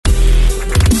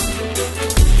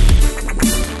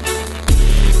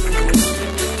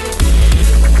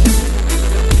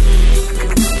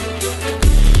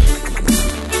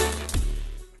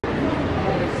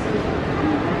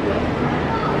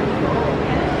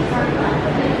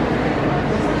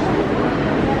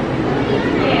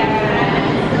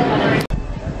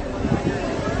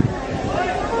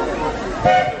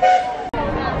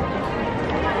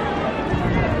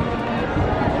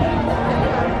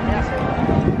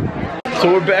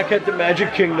So we're back at the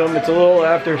Magic Kingdom. It's a little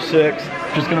after 6.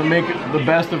 Just gonna make the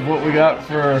best of what we got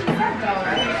for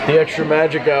the extra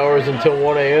magic hours until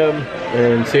 1 a.m.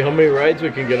 and see how many rides we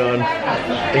can get on.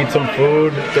 Eat some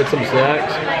food, get some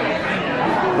snacks.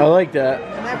 I like that.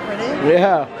 Isn't that pretty?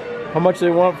 Yeah. How much do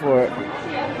they want for it? Oh,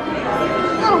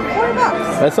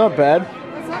 $40. That's not bad.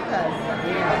 That's not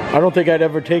bad. I don't think I'd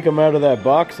ever take them out of that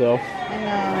box though.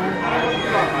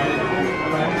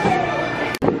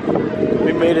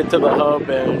 We made it to the hub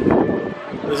and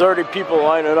there's already people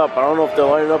lining up. I don't know if they're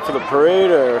lining up for the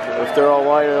parade or if they're all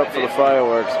lining up for the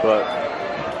fireworks, but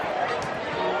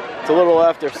it's a little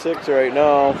after 6 right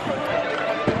now.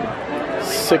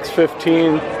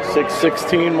 6:15,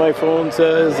 6:16 my phone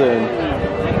says, and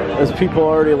there's people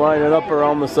already lining up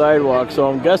around the sidewalk, so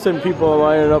I'm guessing people are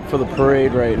lining up for the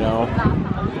parade right now.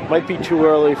 Might be too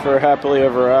early for Happily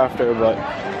Ever After, but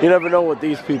you never know with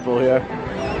these people here.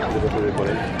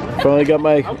 Finally got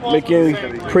my Mickey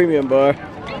Premium Bar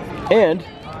and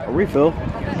a refill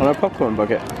on our popcorn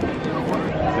bucket. Right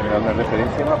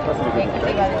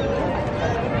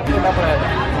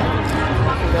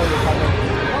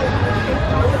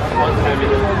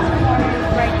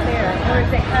there. Where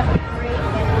they have a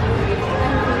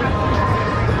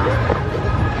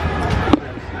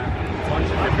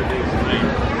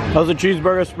How's the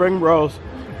cheeseburger spring rolls?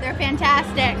 They're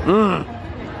fantastic.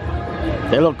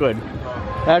 They look good.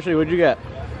 Ashley, what'd you get?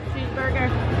 Cheeseburger.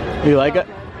 You like it?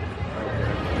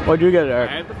 What'd you get, Eric?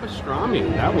 I had the pastrami.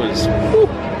 That was... Whew.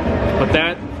 But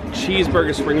that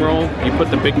cheeseburger spring roll, you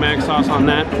put the Big Mac sauce on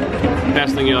that,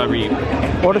 best thing you'll ever eat.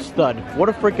 What a stud. What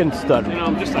a freaking stud. You know,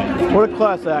 I'm just like... What a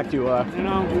class act you are. You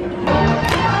know...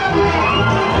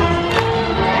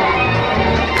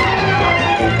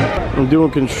 I'm doing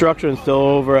construction still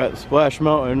over at Splash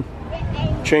Mountain.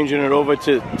 Changing it over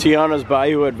to Tiana's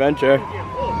Bayou Adventure.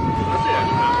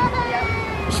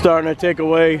 Starting to take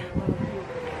away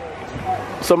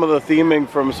some of the theming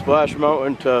from Splash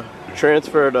Mountain to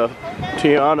transfer to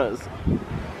Tiana's.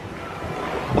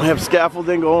 I have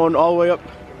scaffolding going all the way up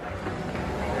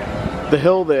the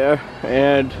hill there,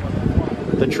 and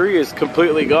the tree is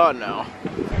completely gone now.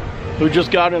 We just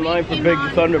got in line for Big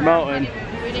Thunder Mountain.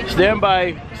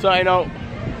 Standby sign out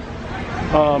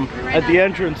at the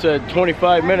entrance at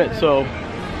 25 minutes, so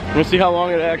we'll see how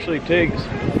long it actually takes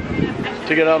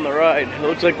to get on the ride. It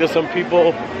looks like there's some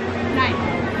people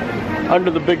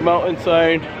under the Big Mountain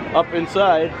sign up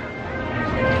inside,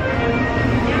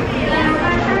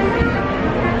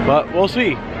 but we'll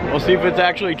see. We'll see if it's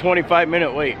actually a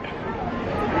 25-minute wait.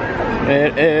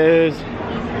 It is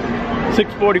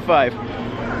 6:45.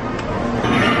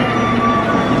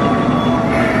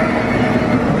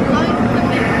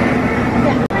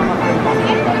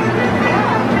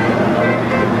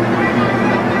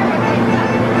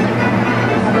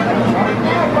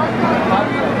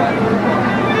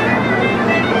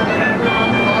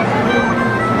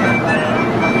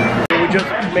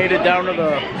 Made it down to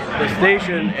the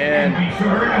station and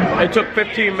it took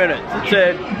 15 minutes. It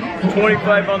said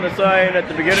 25 on the sign at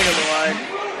the beginning of the line,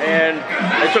 and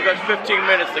it took us 15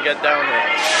 minutes to get down here.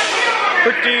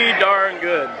 Pretty darn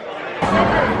good.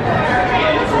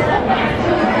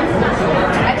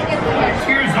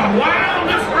 Here's the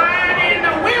wildest ride in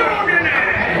the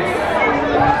wilderness!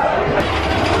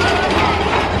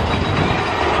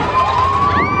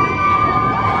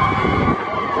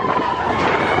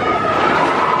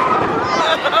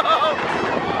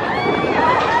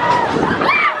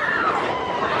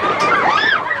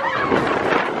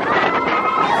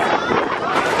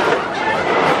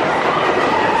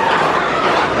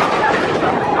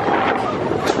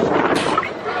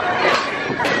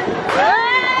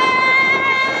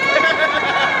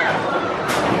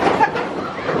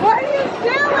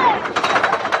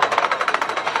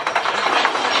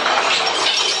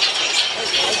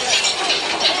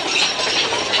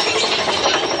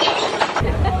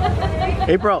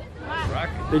 April,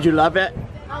 did you love it?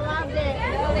 I loved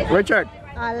it. Richard,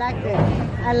 I liked it.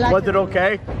 I liked was it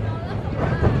okay? It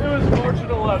was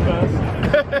marginal at best.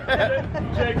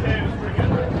 JK was pretty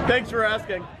good. Thanks for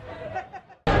asking.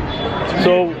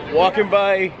 So, walking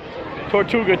by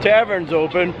Tortuga Tavern's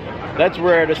open. That's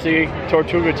rare to see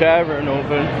Tortuga Tavern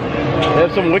open. They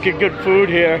have some wicked good food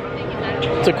here.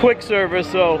 It's a quick service,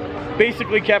 so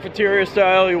basically cafeteria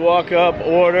style. You walk up,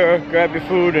 order, grab your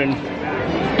food, and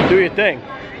do your thing.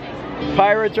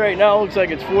 Pirates right now looks like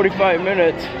it's 45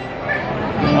 minutes.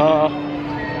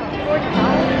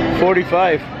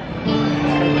 45.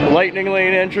 The Lightning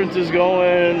Lane entrance is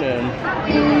going,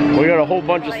 and we got a whole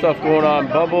bunch of stuff going on.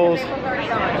 Bubbles.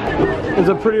 There's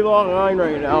a pretty long line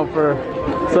right now for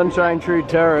Sunshine Tree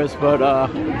Terrace, but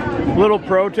little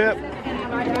pro tip,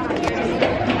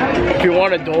 if you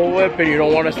want a Dole Whip and you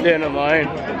don't want to stand in line,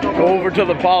 go over to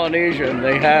the Polynesian.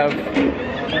 They have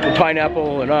the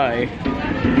pineapple and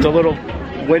it's a little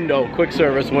window, quick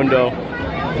service window.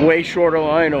 Way shorter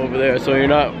line over there, so you're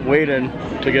not waiting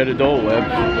to get a Dole Whip.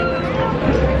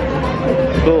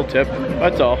 Little tip,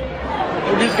 that's all.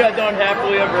 We just got done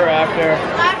happily ever after.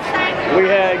 We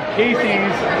had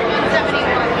Casey's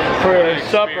for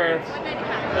supper.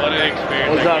 What an experience.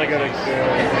 It was not a good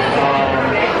experience.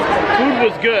 Food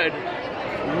was good.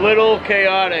 Little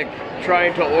chaotic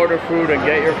trying to order food and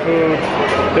get your food.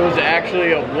 There was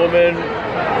actually a woman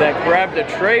that grabbed a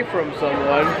tray from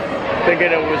someone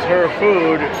thinking it was her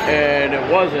food, and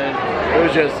it wasn't. It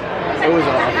was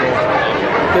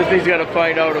awful. Disney's got to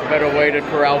find out a better way to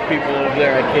corral people over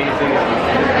there at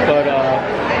Casey's. But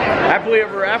happily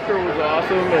ever after was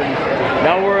awesome, and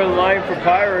now we're in line for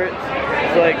Pirates.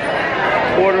 It's like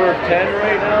 9:45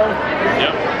 right now.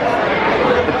 Yep.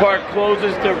 The park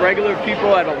closes to regular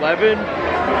people at 11,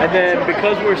 and then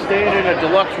because we're staying in a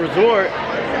deluxe resort,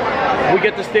 we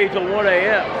get to stay till 1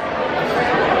 a.m.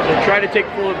 So try to take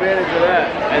full advantage of that,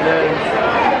 and then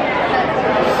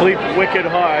sleep wicked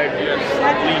hard.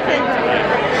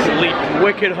 Sleep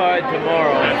wicked hard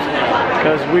tomorrow,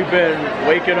 because we've been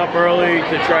waking up early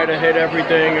to try to hit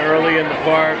everything early in the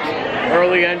parks.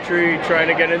 Early entry, trying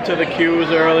to get into the queues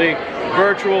early,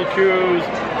 virtual queues.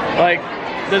 Like,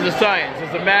 there's a science,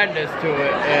 there's a madness to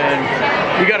it,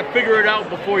 and you got to figure it out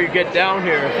before you get down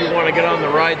here if you want to get on the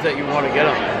rides that you want to get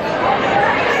on.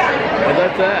 And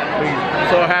that's that. We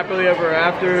saw Happily Ever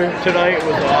After tonight. It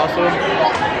was awesome.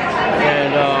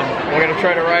 And we're going to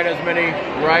try to ride as many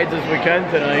rides as we can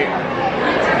tonight.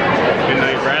 Good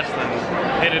night rest and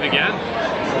hit it again.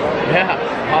 Yeah,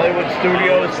 Hollywood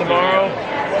Studios tomorrow.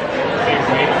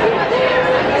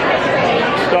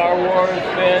 Star Wars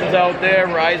fans out there,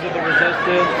 Rise of the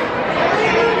Resistance.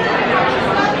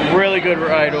 Really good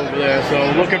ride over there,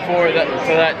 so looking forward to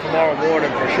that tomorrow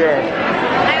morning for sure.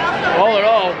 All in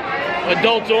all,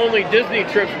 adults only Disney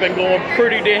trip's been going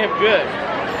pretty damn good.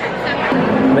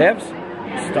 They have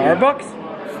Starbucks?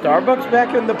 Starbucks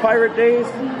back in the pirate days?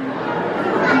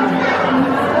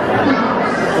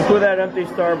 Look where that empty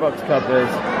Starbucks cup is.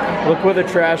 Look where the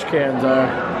trash cans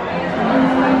are.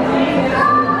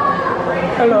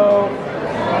 Hello.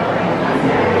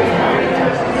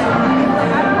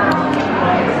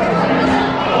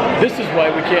 This is why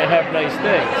we can't have nice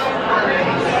things.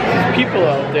 There's people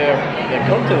out there that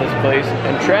come to this place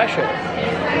and trash it.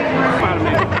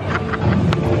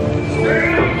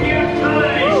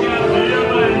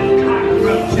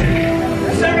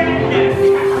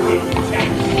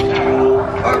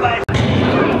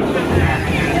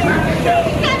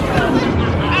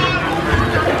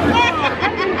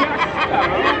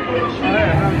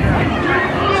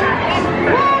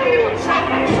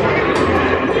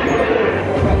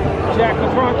 Jack,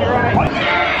 what's wrong with your eye?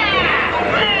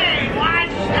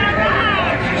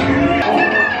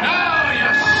 Now, you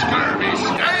scurvy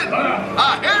scab! A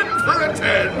hen for a 10!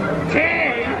 10?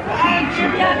 I'll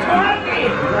give you 20!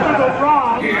 What's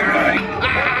wrong? Here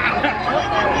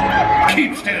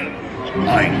Keep still.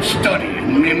 I'm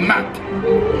studying the map.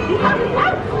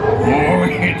 Oh,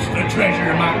 it's the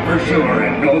treasure map for sure,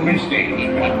 and no mistake.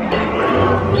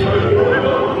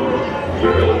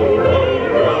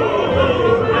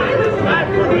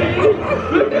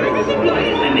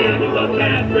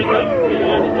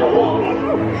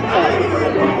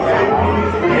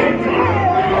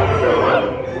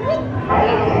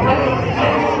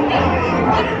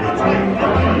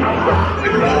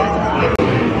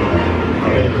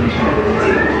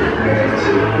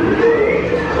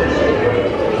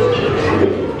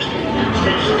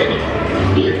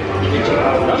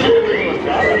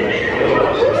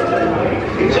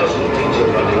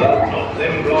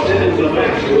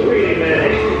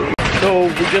 So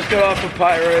we just got off of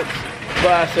Pirates,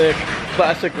 classic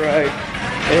ride.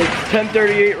 It's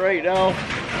 10:38 right now,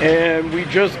 and we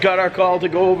just got our call to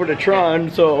go over to Tron,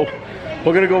 so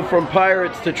we're gonna go from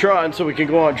Pirates to Tron so we can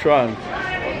go on Tron.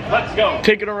 Let's go.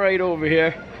 Taking a ride over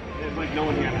here, There's like no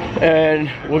one here. and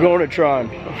we're going to Tron.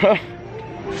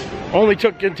 Only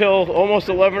took until almost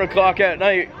 11 o'clock at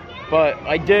night, but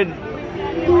I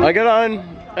got on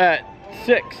at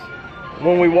 6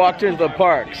 when we walked into the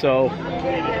park, so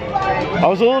I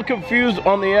was a little confused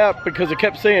on the app because it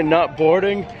kept saying not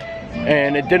boarding,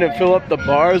 and it didn't fill up the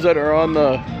bars that are on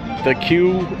the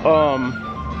queue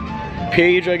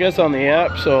page, I guess, on the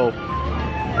app. So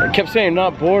it kept saying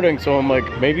not boarding, so I'm like,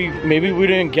 maybe we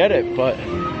didn't get it. But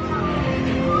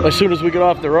as soon as we got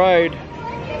off the ride,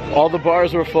 all the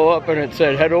bars were full up, and it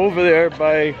said head over there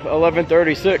by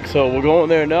 11:36, so we're going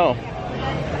there now.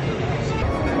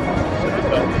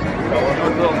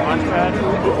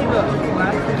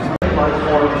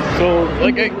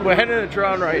 we're heading to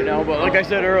Tron right now, but like I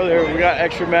said earlier, we got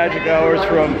extra magic hours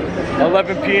from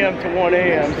 11 p.m. to 1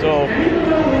 a.m. So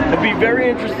it'd be very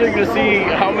interesting to see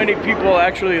how many people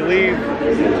actually leave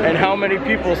and how many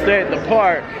people stay at the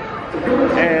park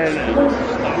and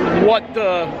what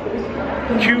the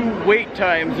queue wait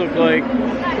times look like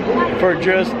for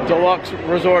just Deluxe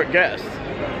Resort Guests.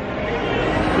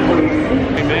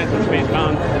 Hey man, it's Space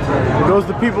Mountain. There goes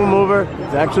the people mover.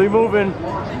 It's actually moving.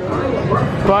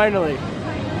 Finally.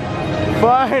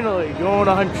 Finally going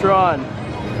on Tron.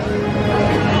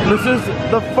 This is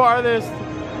the farthest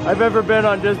I've ever been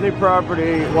on Disney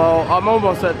property. Well, I'm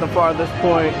almost at the farthest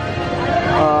point.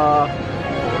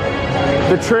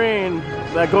 The train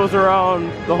that goes around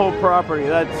the whole property,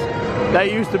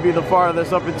 that used to be the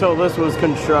farthest up until this was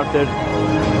constructed.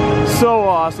 So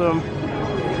awesome.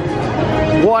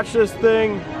 Watch this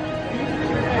thing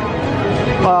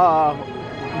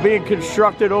being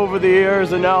constructed over the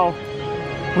years, and now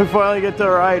we finally get to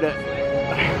ride it.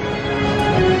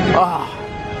 Ah,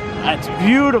 that's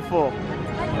beautiful.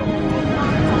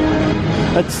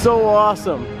 That's so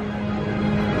awesome.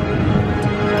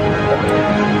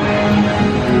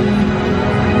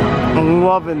 I'm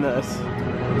loving this.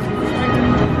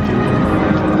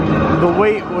 The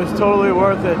wait was totally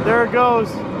worth it. There it goes.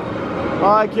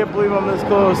 Oh, I can't believe I'm this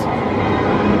close.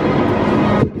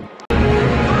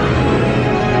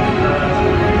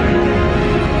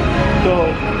 So,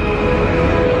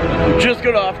 we just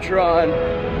got off Tron.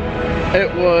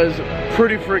 It was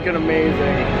pretty freaking amazing,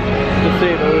 to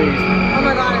say the least. Oh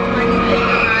my god, it's my new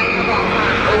favorite ride of all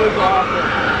time. It was awesome.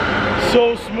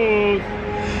 So smooth.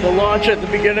 The launch at the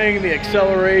beginning, the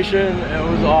acceleration, it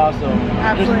was awesome.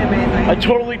 Absolutely amazing. A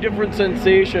totally different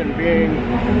sensation being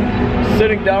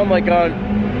sitting down like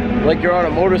you're on a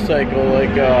motorcycle, like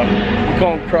we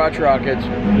call them crotch rockets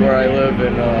where I live,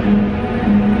 and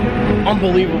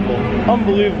unbelievable,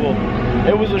 unbelievable.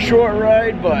 It was a short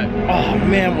ride, but oh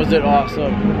man, was it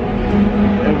awesome.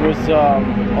 It was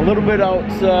a little bit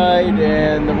outside,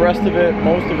 and the rest of it,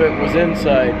 most of it was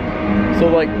inside. So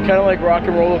like, kind of like Rock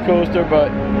and Roller Coaster,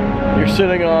 but you're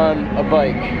sitting on a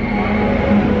bike.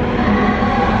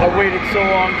 I waited so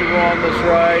long to go on this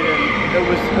ride, and it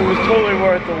was totally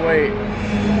worth the wait.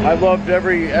 I loved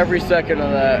every second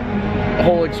of that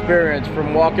whole experience,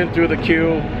 from walking through the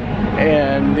queue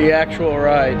and the actual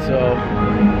ride. So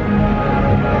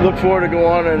look forward to go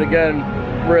on it again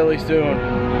really soon.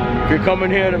 If you're coming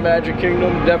here to Magic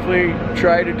Kingdom, definitely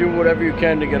try to do whatever you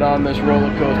can to get on this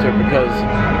roller coaster, because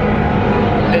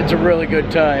it's a really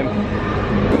good time.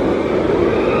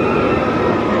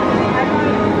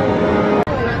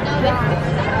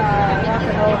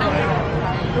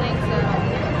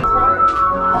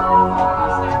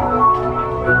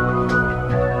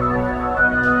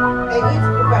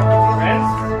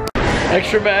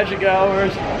 Extra magic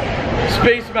hours,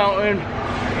 Space Mountain,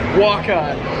 walk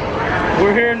on.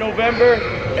 We're here in November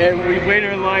and we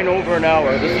waited in line over an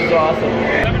hour. This is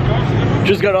awesome.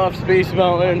 Just got off Space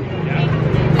Mountain.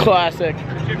 Classic.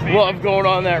 Love going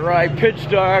on that ride. Pitch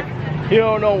dark. You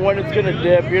don't know when it's gonna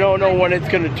dip. You don't know when it's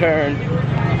gonna turn.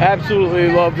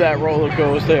 Absolutely love that roller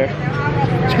coaster.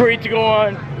 It's great to go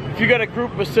on. If you got a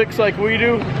group of 6 like we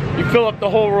do, you fill up the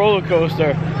whole roller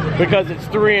coaster, because it's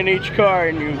 3 in each car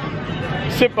and you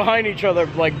sit behind each other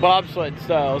like bobsled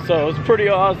style. So it's pretty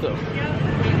awesome.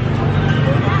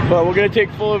 But we're gonna take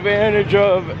full advantage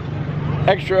of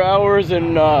extra hours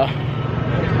and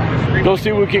go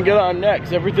see what we can get on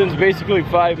next. Everything's basically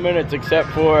 5 minutes except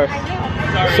for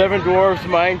Seven Dwarfs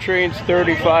Mine Train's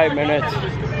 35 minutes.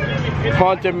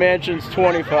 Haunted Mansion's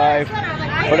 25.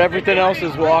 But everything else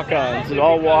is walk-ons. It's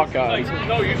all walk-ons.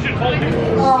 No, you should hold it.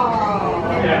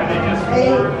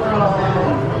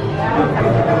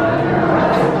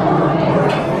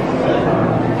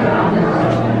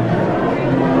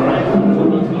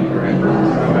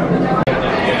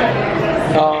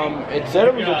 It said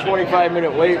it was a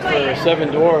 25-minute wait for Seven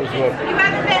Dwarfs, but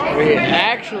we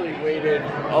actually waited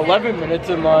 11 minutes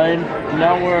in line.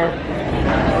 Now we're,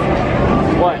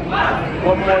 what,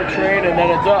 one more train and then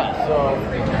it's us, so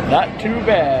not too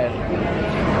bad.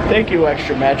 Thank you,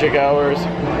 Extra Magic Hours.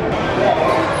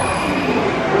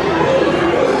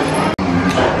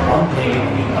 One day,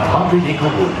 in 100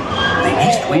 Acre Wood, the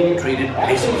East Wind traded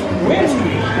places with West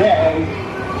Wind.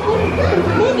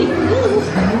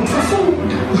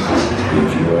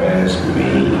 If you ask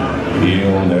me,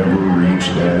 he'll never reach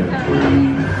that tree.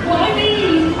 Why me?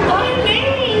 Why me?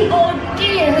 Oh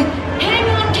dear. Hang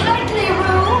on tightly,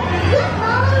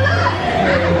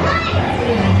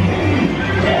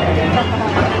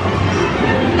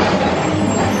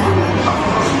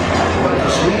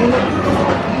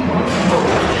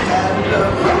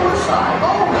 And the side.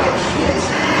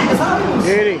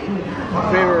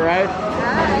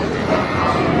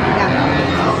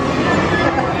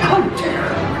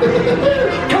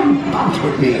 Come bounce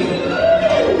with me.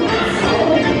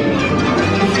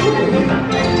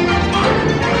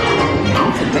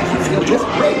 Bouncing makes you feel just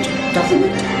great, doesn't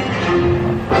it?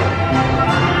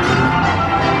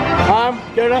 I'm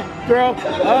gonna throw up.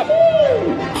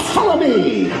 Follow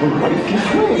me. Right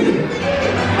this way.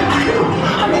 I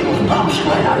almost bounced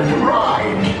right out of the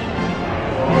ride.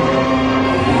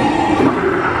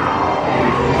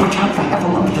 Watch out for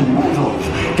heffalumps and mortals.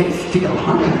 They steal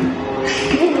honey.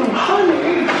 Steal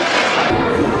honey.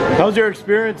 How's your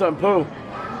experience on Pooh?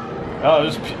 Oh, it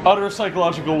was utter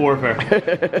psychological warfare.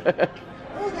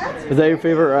 Is that your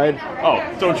favorite ride? Oh,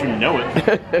 don't you know it?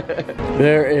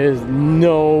 There is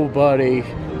nobody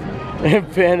in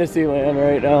Fantasyland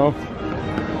right now.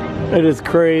 It is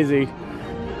crazy.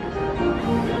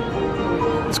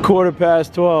 It's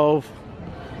 12:15.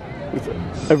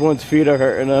 Everyone's feet are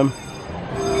hurting them.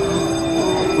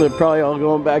 They're probably all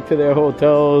going back to their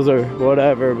hotels or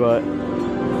whatever, but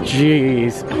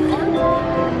jeez.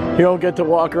 You don't get to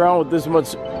walk around with this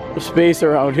much space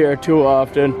around here too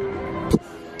often.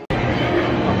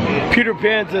 Peter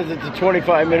Pan says it's a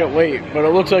 25-minute wait, but it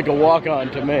looks like a walk-on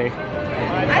to me.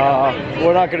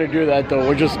 We're not going to do that though.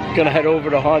 We're just going to head over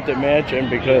to Haunted Mansion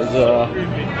because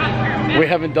we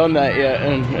haven't done that yet,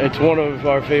 and it's one of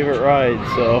our favorite rides.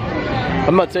 So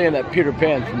I'm not saying that Peter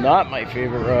Pan's not my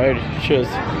favorite ride. It's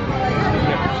just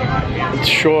it's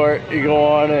short. You go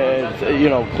on it. It's, you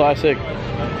know, classic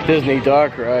Disney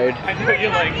dark ride. I know you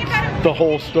like the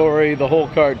whole story, the whole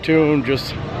cartoon,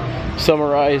 just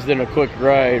summarized in a quick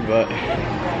ride. But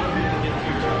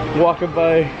walking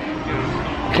by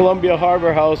Columbia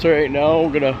Harbor House right now,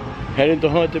 we're gonna head into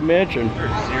Haunted Mansion.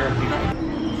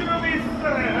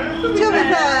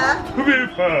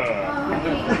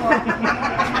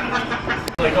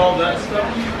 like all that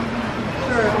stuff.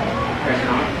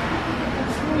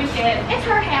 We should. It's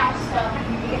her house, so.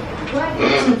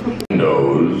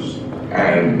 Windows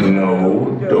and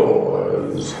no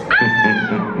doors.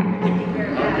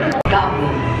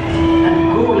 Goblins and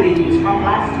ghoulies from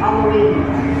last Halloween.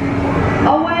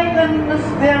 Awaken the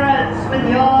spirits with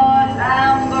your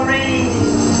tambourine.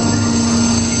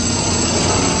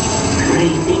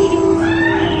 Creepies,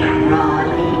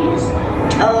 crawlies,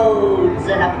 toads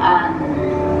in a pond.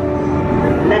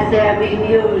 Let there be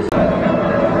music.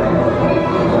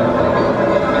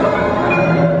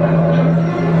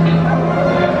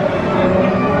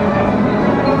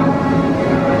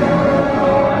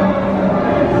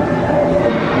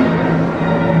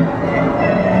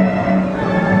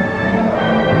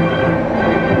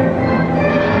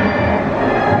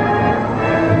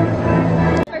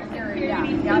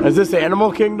 Is this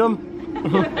Animal Kingdom?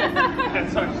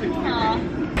 That's actually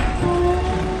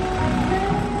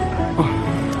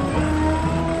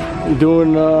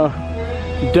Doing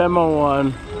demo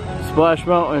on Splash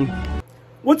Mountain.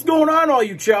 What's going on, all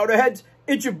you chowderheads?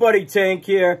 It's your buddy Tank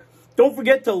here. Don't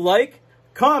forget to like,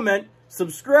 comment,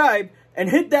 subscribe, and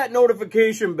hit that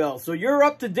notification bell so you're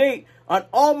up to date on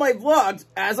all my vlogs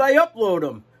as I upload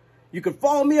them. You can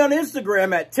follow me on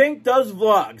Instagram at Tank Does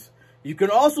Vlogs. You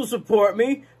can also support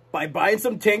me by buying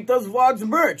some Tank Does Vlogs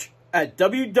merch at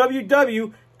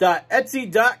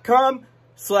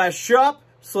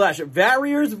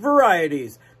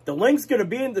www.etsy.com/shop/Varriers The link's going to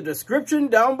be in the description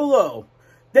down below.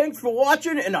 Thanks for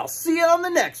watching, and I'll see you on the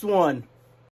next one.